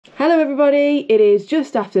Hello everybody, it is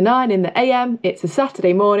just after 9 in the AM, it's a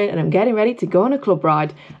Saturday morning and I'm getting ready to go on a club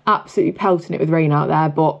ride. Absolutely pelting it with rain out there,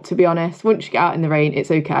 but to be honest, once you get out in the rain,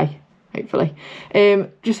 it's okay, hopefully.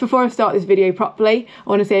 Just before I start this video properly, I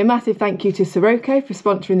want to say a massive thank you to Sirocco for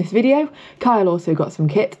sponsoring this video. Kyle also got some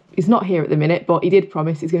kit. He's not here at the minute, but he did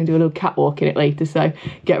promise he's going to do a little catwalk in it later, so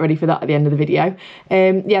get ready for that at the end of the video.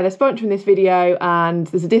 Yeah, they're sponsoring this video and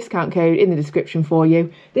there's a discount code in the description for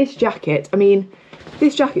you. This jacket, I mean,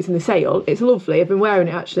 this jacket's in the sale. It's lovely. I've been wearing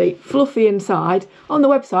it actually. Fluffy inside. On the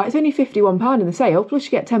website, it's only £51 in the sale, plus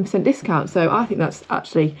you get 10% discount. So I think that's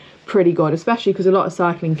actually pretty good, especially because a lot of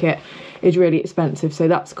cycling kit is really expensive. So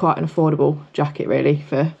that's quite an affordable jacket, really,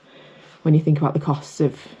 for when you think about the costs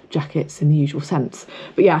of jackets in the usual sense.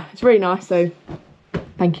 But yeah, it's really nice. So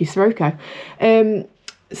thank you, Sirocco.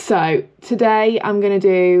 So today I'm going to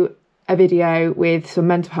do a video with some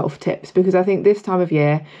mental health tips because I think this time of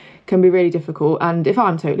year can be really difficult, and if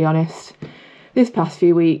I'm totally honest, this past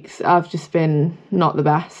few weeks I've just been not the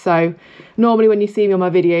best. So normally when you see me on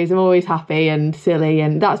my videos I'm always happy and silly,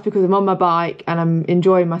 and that's because I'm on my bike and I'm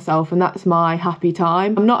enjoying myself, and that's my happy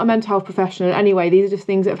time. I'm not a mental health professional anyway. These are just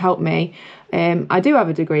things that have helped me. I do have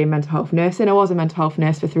a degree in mental health nursing. I was a mental health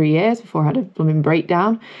nurse for 3 years before I had a blooming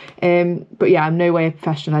breakdown, but yeah, I'm no way a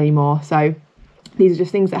professional anymore. So these are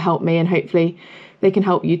just things that help me, and hopefully they can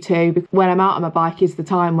help you too. When I'm out on my bike is the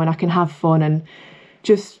time when I can have fun and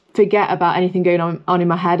just forget about anything going on in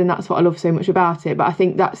my head, and that's what I love so much about it. But I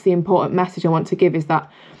think that's the important message I want to give, is that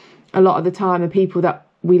a lot of the time the people that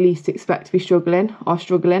we least expect to be struggling are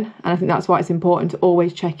struggling, and I think that's why it's important to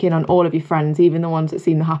always check in on all of your friends, even the ones that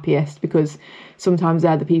seem the happiest, because sometimes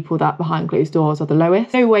they're the people that behind closed doors are the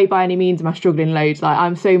lowest. No way by any means am I struggling loads. Like,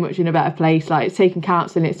 I'm so much in a better place. Like, it's taken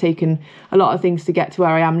counselling, it's taken a lot of things to get to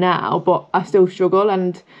where I am now, but I still struggle,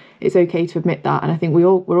 and it's okay to admit that. And I think we're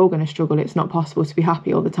all going to struggle. It's not possible to be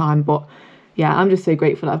happy all the time. But yeah, I'm just so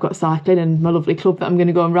grateful that I've got cycling and my lovely club that I'm going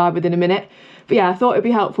to go and ride with in a minute. But yeah, I thought it'd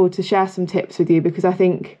be helpful to share some tips with you, because I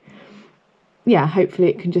think, yeah, hopefully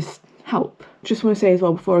it can just help. Just want to say as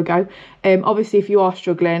well before I go, obviously if you are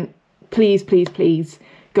struggling, please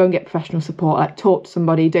go and get professional support. Like, talk to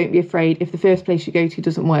somebody. Don't be afraid. If the first place you go to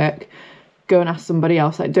doesn't work, go and ask somebody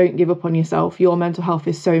else. Like, don't give up on yourself. Your mental health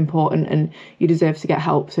is so important and you deserve to get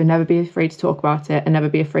help. So never be afraid to talk about it, and never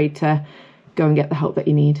be afraid to go and get the help that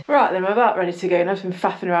you need. Right then, I'm about ready to go, and I've been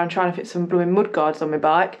faffing around trying to fit some blooming mud guards on my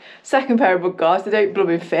bike. Second pair of mud guards, they don't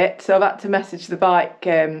blooming fit, so I've had to message the bike,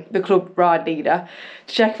 the club ride leader,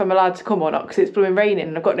 to check if I'm allowed to come or not, because it's blooming raining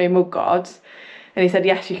and I've got no mud guards. And he said,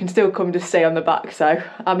 yes, you can still come, just stay on the back, so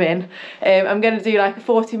I'm in. I'm going to do like a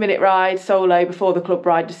 40-minute ride solo before the club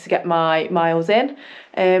ride, just to get my miles in,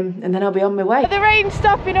 and then I'll be on my way. The rain's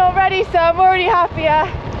stopping already, so I'm already happier.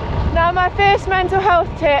 Now, my first mental health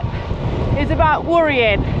tip is about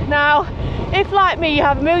worrying. Now, if like me you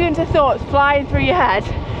have millions of thoughts flying through your head,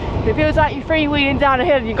 it feels like you're freewheeling down a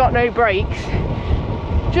hill and you've got no brakes,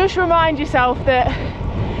 just remind yourself that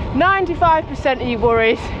 95% of your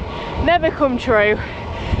worries never come true,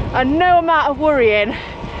 and no amount of worrying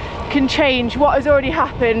can change what has already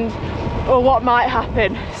happened or what might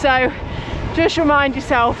happen. So just remind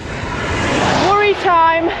yourself, worry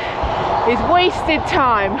time is wasted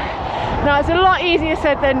time. Now, it's a lot easier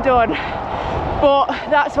said than done, but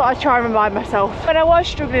that's what I try and remind myself. When I was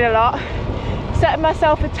struggling a lot, setting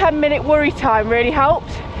myself a 10-minute worry time really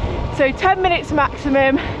helped. So 10 minutes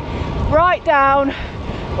maximum, write down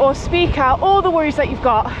or speak out all the worries that you've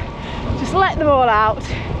got. Just let them all out,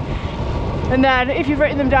 and then if you've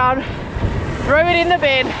written them down, throw it in the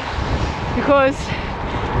bin, because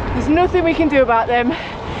there's nothing we can do about them.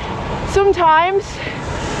 Sometimes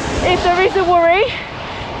if there is a worry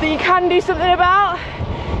that you can do something about,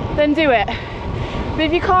 then do it. But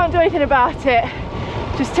if you can't do anything about it,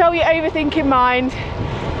 just tell your overthinking mind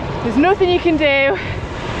there's nothing you can do,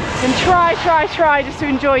 and try just to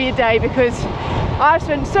enjoy your day, because I've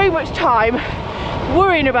spent so much time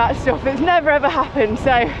worrying about stuff that's never ever happened.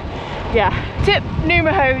 So yeah, tip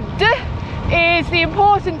numero 2 is the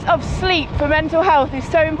importance of sleep for mental health is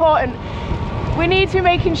so important. We need to be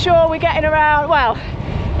making sure we're getting around, well,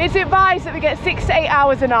 it's advised that we get 6 to 8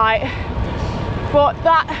 hours a night, but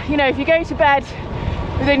that, you know, if you go to bed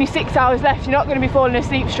with only 6 hours left, you're not going to be falling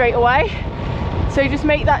asleep straight away. So just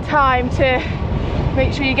make that time to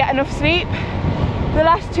make sure you get enough sleep. The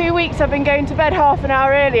last 2 weeks I've been going to bed half an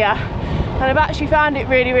hour earlier, and I've actually found it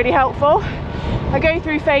really helpful. I go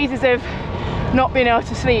through phases of not being able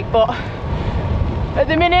to sleep, but at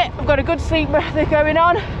the minute I've got a good sleep method going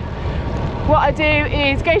on. What I do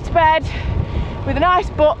is go to bed with a nice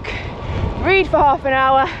book, read for half an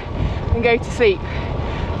hour and go to sleep.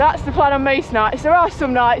 that's the plan on most nights. There are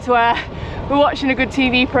some nights where we're watching a good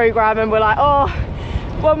TV programme and we're like, oh,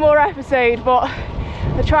 one more episode, but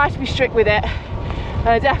I try to be strict with it, and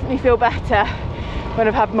I definitely feel better when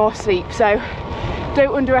I've had more sleep. So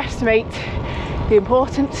don't underestimate the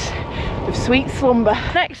importance of sweet slumber.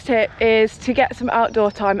 Next tip is to get some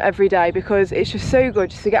outdoor time every day, because it's just so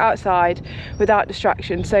good just to get outside without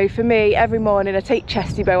distraction. So for me, every morning I take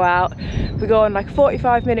Chesty Bow out, we go on like a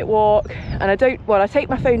 45-minute walk, and I take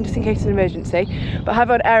my phone just in case of an emergency, but I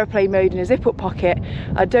have it on aeroplane mode in a zip up pocket.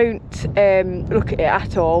 I don't look at it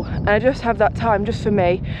at all, and I just have that time just for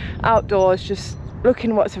me, outdoors, just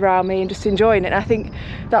looking what's around me and just enjoying it. And I think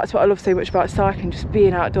that's what I love so much about cycling, just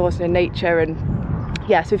being outdoors and in nature. And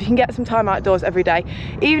yeah, so if you can get some time outdoors every day,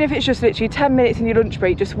 even if it's just literally 10 minutes in your lunch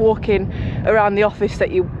break, just walking around the office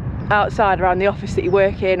that you around the office that you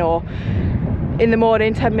work in, or in the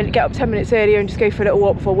morning, get up 10 minutes earlier and just go for a little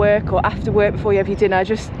walk before work, or after work before you have your dinner.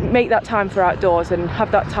 Just make that time for outdoors and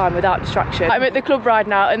have that time without distraction. I'm at the club ride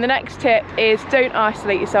now, and the next tip is don't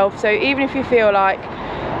isolate yourself. So even if you feel like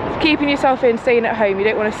keeping yourself in, staying at home, you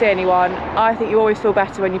don't want to see anyone, I think you always feel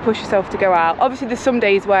better when you push yourself to go out. Obviously there's some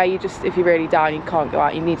days where you just, if you're really down, you can't go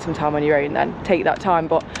out, you need some time on your own, then take that time,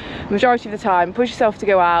 but the majority of the time push yourself to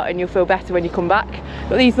go out and you'll feel better when you come back.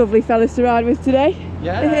 Got these lovely fellas to ride with today.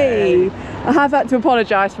 Yeah. Hey, I have had to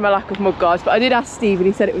apologise for my lack of mud guards, but I did ask Steve and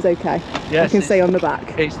he said it was okay. Yes, I can stay on the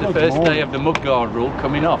back. It's the first day of the mud guard rule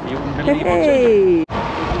coming off, you wouldn't believe it. Hey.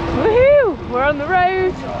 Woohoo, we're on the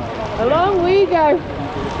road, along we go.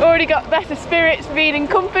 Already got better spirits for being in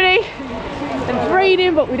company, and it's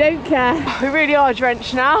raining, but we don't care. We really are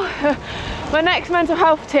drenched now. My next mental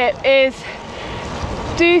health tip is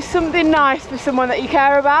do something nice for someone that you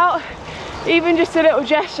care about. Even just a little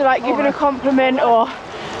gesture like giving a compliment, or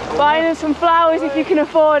buying them some flowers if you can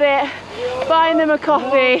afford it, buying them a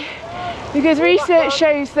coffee, because research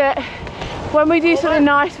shows that when we do something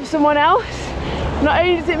nice for someone else, not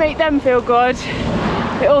only does it make them feel good,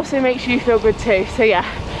 it also makes you feel good too. So yeah,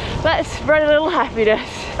 let's spread a little happiness.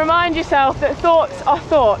 Remind yourself that thoughts are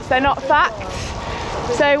thoughts, they're not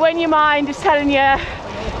facts. So when your mind is telling you,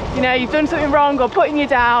 you know, you've done something wrong or putting you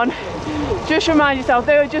down, just remind yourself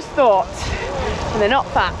they were just thoughts and they're not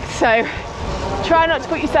facts. So try not to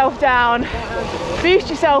put yourself down, boost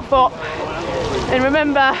yourself up, and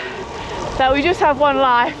remember that we just have one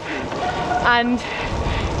life, and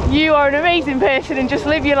you are an amazing person, and just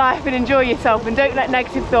live your life and enjoy yourself, and don't let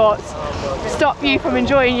negative thoughts stop you from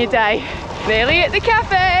enjoying your day. Nearly at the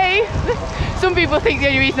cafe. Some people think the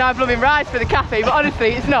only reason I blooming ride for the cafe, but honestly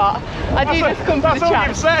it's not. I do just come for the chat.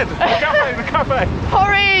 That's all you've said. The cafe.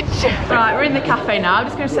 Porridge! Right, we're in the cafe now. I'm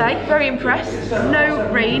just going to say, very impressed.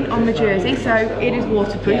 No rain on my jersey, so it is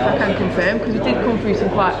waterproof, I can confirm, because we did come through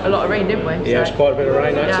quite a lot of rain, didn't we? Yeah, it's quite a bit of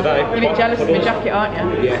rain out today. You're a bit jealous of my jacket,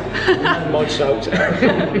 aren't you? Yeah, mine's soaked.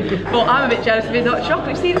 But I'm a bit jealous of his hot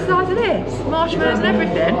chocolate. See the size of this? Marshmallows and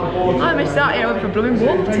everything. I missed out here over for blooming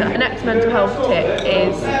water. The next mental health tip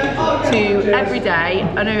is to every day,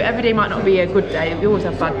 I know every day might not be a good day, we always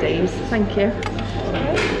have bad days. Thank you.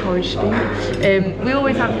 Porridge spoon. We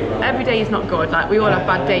always have, every day is not good, like we all have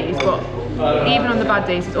bad days, but even on the bad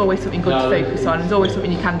days there's always something good to focus on, there's always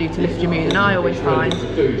something you can do to lift your mood, and I always find,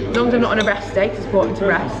 as long as I'm not on a rest day, because it's important to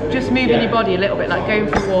rest, just moving your body a little bit, like going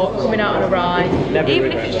for a walk, coming out on a ride,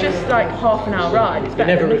 even if it's just like half an hour ride, it's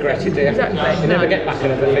better. You never regret it, do you? Exactly. You never get back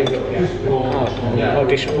and ever think, oh, I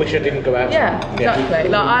wish I didn't go out. Yeah, exactly.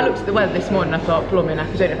 Like I looked at the weather this morning and I thought, blooming, I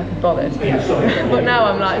don't know if I can bother. But now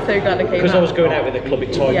I'm like so glad I came out. Because I was going out with the club,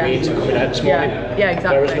 it timed me into coming out this morning. Yeah,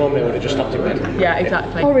 exactly. Whereas normally I would have just stopped in bed. Yeah,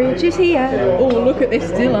 exactly. Porridge is here. Oh, look at this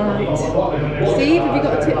delight. Steve, have you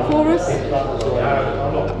got a tip for us?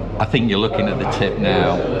 I think you're looking at the tip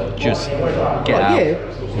now. Just get out. You?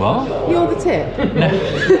 What? You're the tip?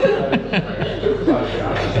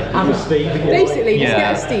 I'm a Steve. Basically, just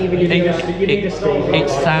get a Steve and you need a Steve. It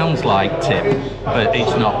sounds like tip, but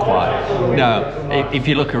it's not quite. No, if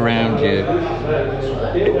you look around you,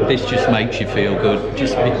 this just makes you feel good.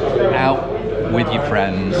 Just be out with your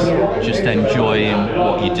friends, just enjoying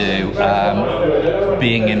what you do,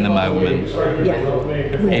 being in the moment.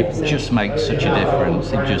 It just makes such a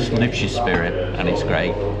difference. It just lifts your spirit, and it's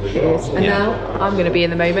great. It is. And now I'm going to be in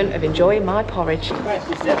the moment of enjoying my porridge.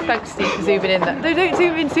 Thanks, Steve, for zooming in. They don't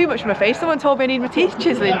zoom in too much for my face. Someone told me I need my teeth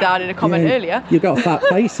chiselling down in a comment earlier. You've got a fat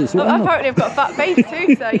face as well. Apparently I've got a fat face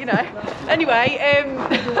too, so you know. Anyway,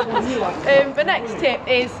 the next tip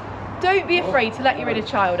is don't be afraid to let your inner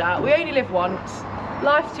child out. We only live once.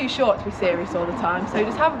 life's too short to be serious all the time, so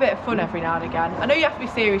just have a bit of fun every now and again. I know you have to be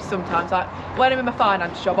serious sometimes, like when I'm in my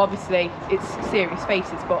finance job, obviously it's serious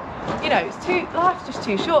faces, but you know, life's just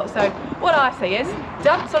too short. So what I say is,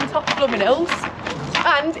 dance on top of Blooming Hills,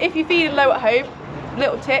 and if you're feeling low at home,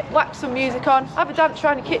 little tip, whack some music on, have a dance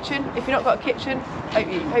around your kitchen. If you've not got a kitchen,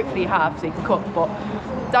 hopefully you have, so you can cook, but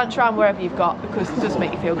dance around wherever you've got, because it does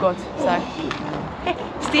make you feel good. So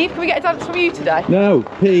Steve, can we get a dance from you today? No,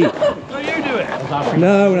 Pete. No, you do it.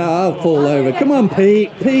 No, I'll fall over. Come on, Pete.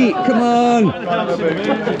 Pete, come on. Oh,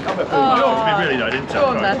 really, no, I didn't tell.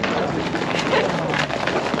 Go on then.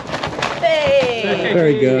 Hey!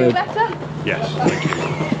 Very good. Feel better? Yes, thank you.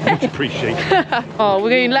 Much appreciated. Oh,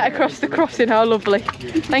 we're going let across the crossing, how lovely.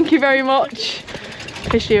 Thank you very much.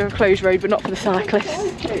 Officially a closed road, but not for the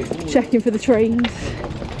cyclists. Checking for the trains.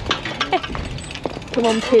 Come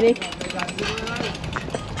on, Pinny.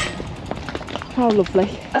 How lovely.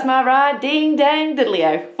 That's my ride, ding dang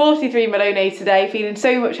diddly-o. 43 Malone today, feeling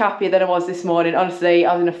so much happier than I was this morning. Honestly,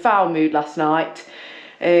 I was in a foul mood last night.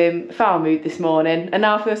 Foul mood this morning, and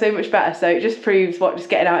now I feel so much better. So it just proves what just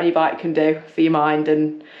getting out on your bike can do for your mind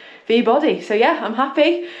and for your body. So yeah, I'm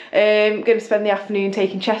happy. Going to spend the afternoon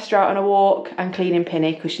taking Chester out on a walk and cleaning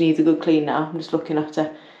Pinny, because she needs a good clean now. I'm just looking at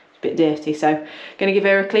her. A bit dirty, so gonna give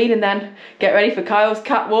her a clean and then get ready for Kyle's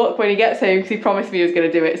catwalk when he gets home, because he promised me he was going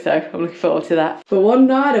to do it, so I'm looking forward to that. For one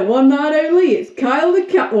night and one night only, it's Kyle the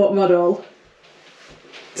catwalk model.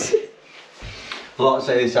 I'd like to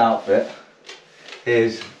say this outfit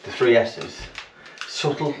is the 3 S's: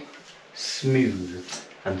 subtle, smooth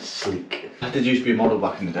and sleek. I did used to be a model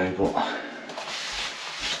back in the day, but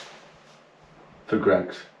for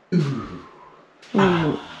Greg's.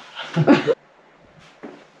 Ooh.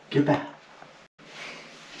 Goodbye.